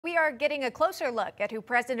we are getting a closer look at who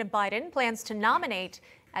President Biden plans to nominate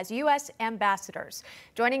as U.S. ambassadors.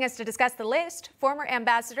 Joining us to discuss the list, former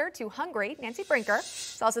ambassador to Hungary, Nancy Brinker.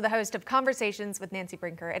 She's also the host of Conversations with Nancy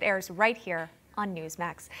Brinker. It airs right here on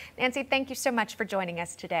Newsmax. Nancy, thank you so much for joining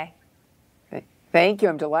us today. Thank you.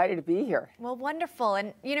 I'm delighted to be here. Well, wonderful.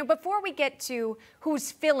 And, before we get to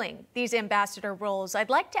who's filling these ambassador roles, I'd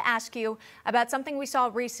like to ask you about something we saw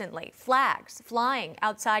recently, flags flying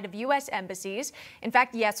outside of U.S. embassies. In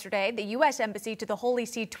fact, yesterday, the U.S. Embassy to the Holy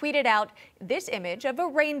See tweeted out this image of a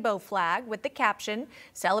rainbow flag with the caption,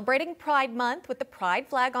 "Celebrating Pride Month with the Pride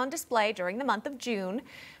flag on display during the month of June."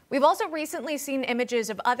 We've also recently seen images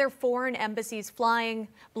of other foreign embassies flying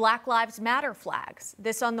Black Lives Matter flags,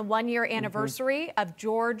 this on the one-year anniversary of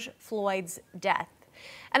George Floyd's death.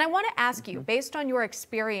 And I want to ask you, based on your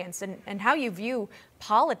experience and how you view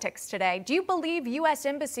politics today, do you believe U.S.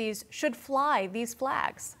 embassies should fly these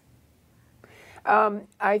flags?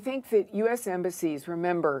 I think that U.S. embassies,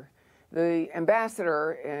 remember, the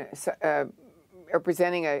ambassador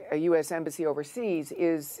representing a U.S. embassy overseas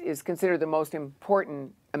is considered the most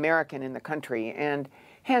important American in the country, and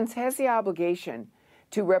hence has the obligation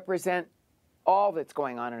to represent all that's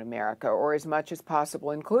going on in America, or as much as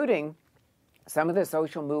possible, including some of the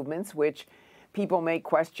social movements which people may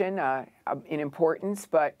question in importance,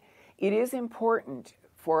 but it is important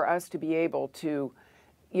for us to be able to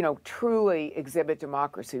truly exhibit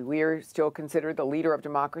democracy. We are still considered the leader of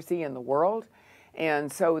democracy in the world. And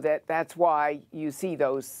so that's why you see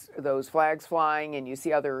those flags flying and you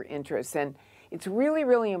see other interests. And it's really,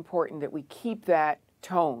 really important that we keep that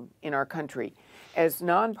tone in our country as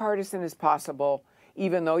nonpartisan as possible,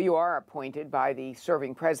 even though you are appointed by the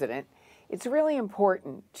serving president. It's really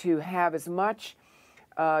important to have as much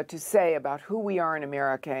to say about who we are in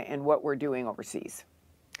America and what we're doing overseas.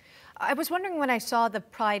 I was wondering, when I saw the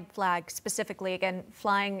Pride flag specifically, again,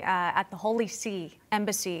 flying at the Holy See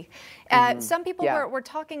Embassy, some people were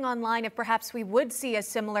talking online if perhaps we would see a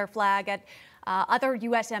similar flag at other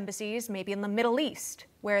U.S. embassies, maybe in the Middle East,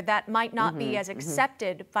 where that might not be as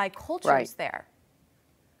accepted by cultures there.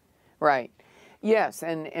 Right. Yes,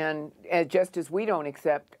 and just as we don't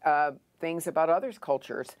accept things about others'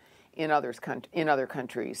 cultures in other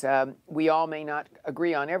countries. We all may not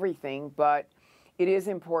agree on everything, but it is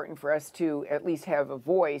important for us to at least have a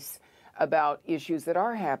voice about issues that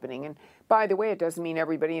are happening. And by the way, it doesn't mean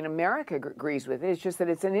everybody in America agrees with it. It's just that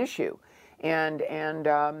it's an issue. And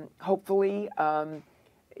hopefully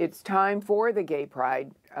it's time for the gay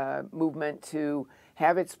pride movement to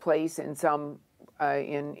have its place in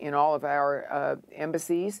in all of our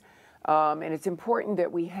embassies. And it's important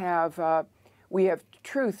that we have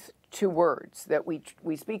truth to words, that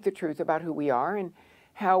we speak the truth about who we are and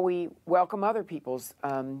how we welcome other people's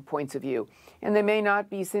points of view. And they may not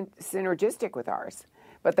be synergistic with ours,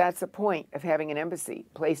 but that's the point of having an embassy,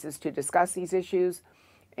 places to discuss these issues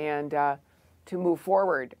and to move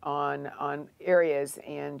forward on areas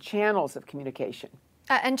and channels of communication.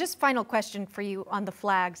 And just final question for you on the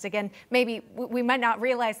flags. Again, maybe we might not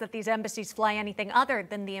realize that these embassies fly anything other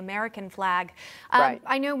than the American flag. Right.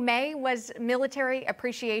 I know May was Military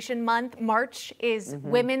Appreciation Month. March is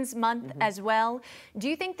Women's Month as well. Do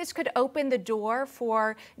you think this could open the door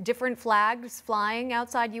for different flags flying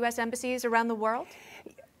outside U.S. embassies around the world?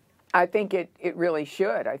 I think it really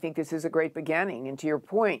should. I think this is a great beginning. And to your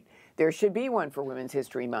point, there should be one for Women's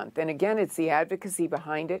History Month. And again, it's the advocacy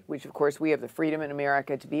behind it, which of course we have the freedom in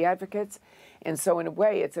America to be advocates. And so in a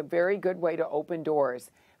way, it's a very good way to open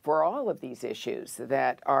doors for all of these issues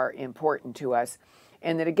that are important to us.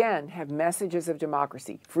 And that again, have messages of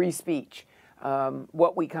democracy, free speech,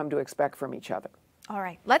 what we come to expect from each other. All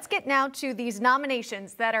right, let's get now to these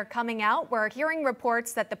nominations that are coming out. We're hearing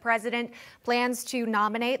reports that the president plans to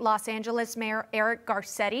nominate Los Angeles Mayor Eric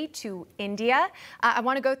Garcetti to India. I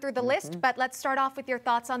want to go through the list, but let's start off with your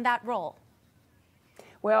thoughts on that role.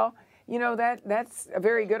 Well, that's a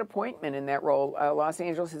very good appointment in that role. Los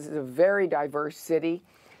Angeles is a very diverse city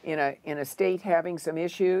in a state having some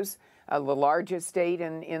issues, the largest state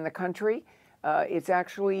in the country. It's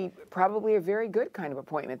actually probably a very good kind of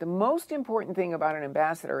appointment. The most important thing about an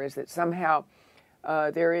ambassador is that somehow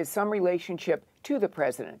there is some relationship to the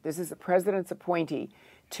president. This is the president's appointee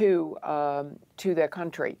to the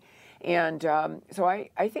country, and so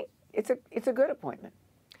I think it's a good appointment.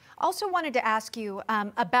 Also wanted to ask you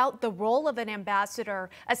about the role of an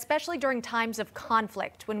ambassador, especially during times of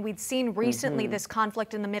conflict, when we'd seen recently this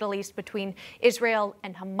conflict in the Middle East between Israel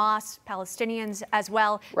and Hamas, Palestinians as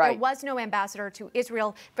well. Right. There was no ambassador to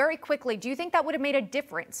Israel. Very quickly, do you think that would have made a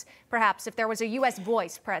difference, perhaps, if there was a U.S.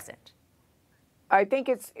 voice present? I think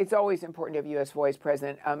it's always important to have U.S. voice,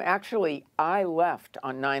 President. Actually, I left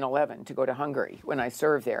on 9/11 to go to Hungary when I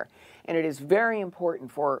served there. And it is very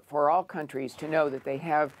important for all countries to know that they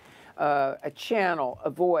have a channel, a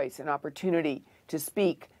voice, an opportunity to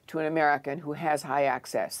speak to an American who has high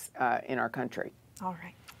access in our country. All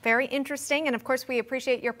right. Very interesting. And of course, we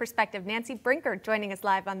appreciate your perspective. Nancy Brinker joining us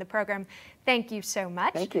live on the program. Thank you so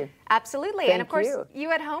much. Thank you. Absolutely. Thank and of course, you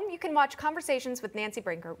at home, you can watch Conversations with Nancy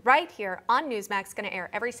Brinker right here on Newsmax. Going to air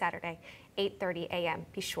every Saturday, 8:30 a.m.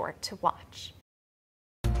 Be sure to watch.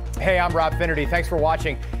 Hey, I'm Rob Finnerty. Thanks for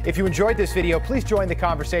watching. If you enjoyed this video, please join the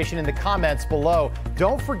conversation in the comments below.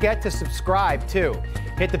 Don't forget to subscribe, too.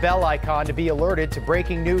 Hit the bell icon to be alerted to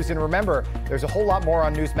breaking news. And remember, there's a whole lot more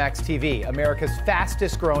on Newsmax TV, America's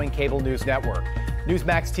fastest growing cable news network.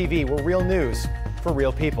 Newsmax TV, we're real news for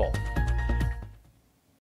real people.